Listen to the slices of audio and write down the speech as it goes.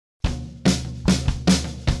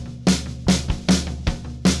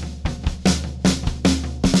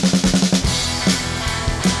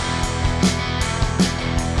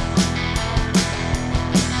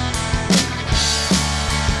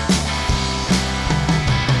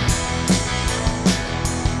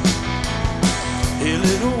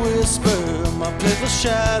whisper, my playful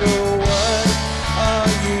shadow, what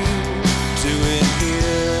are you doing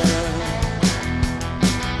here?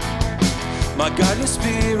 My guardian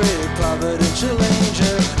spirit, providential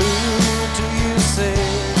angel, who do you say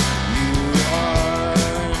you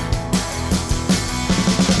are?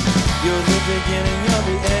 You're the beginning of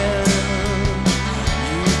the end.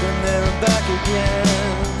 You've been there and back again.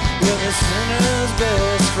 You're the sinner's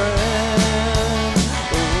best friend.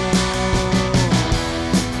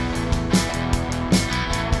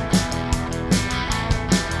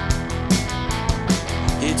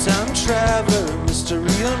 Hey, time traveler,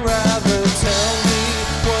 mystery unraveler, tell me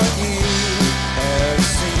what you have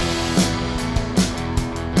seen.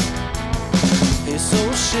 Hey,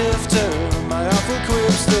 soul shifter, my awful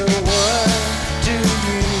quipster, what do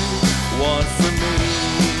you want from me?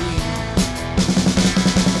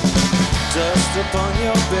 Dust upon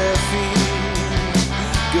your bare feet,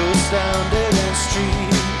 ghosts down dead-end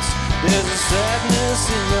streets. There's a sadness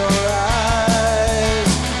in your eyes.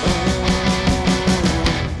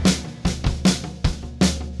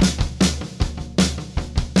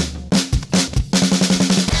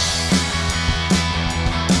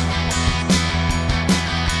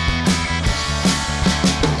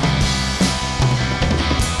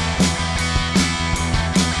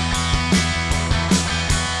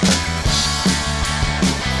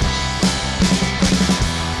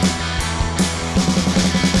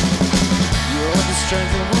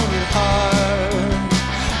 Strength of wounded heart,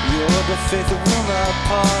 you're the faith that will not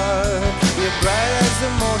part. You're bright as the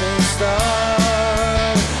morning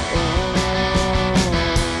star.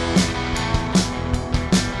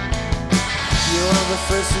 You're the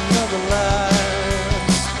first and you're the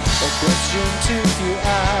last. A question too few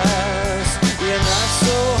ask. You're not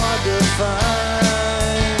so hard to find.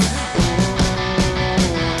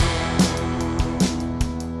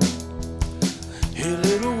 Hey,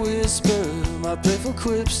 little whisper, my playful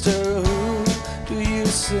quipster, who do you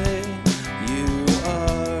say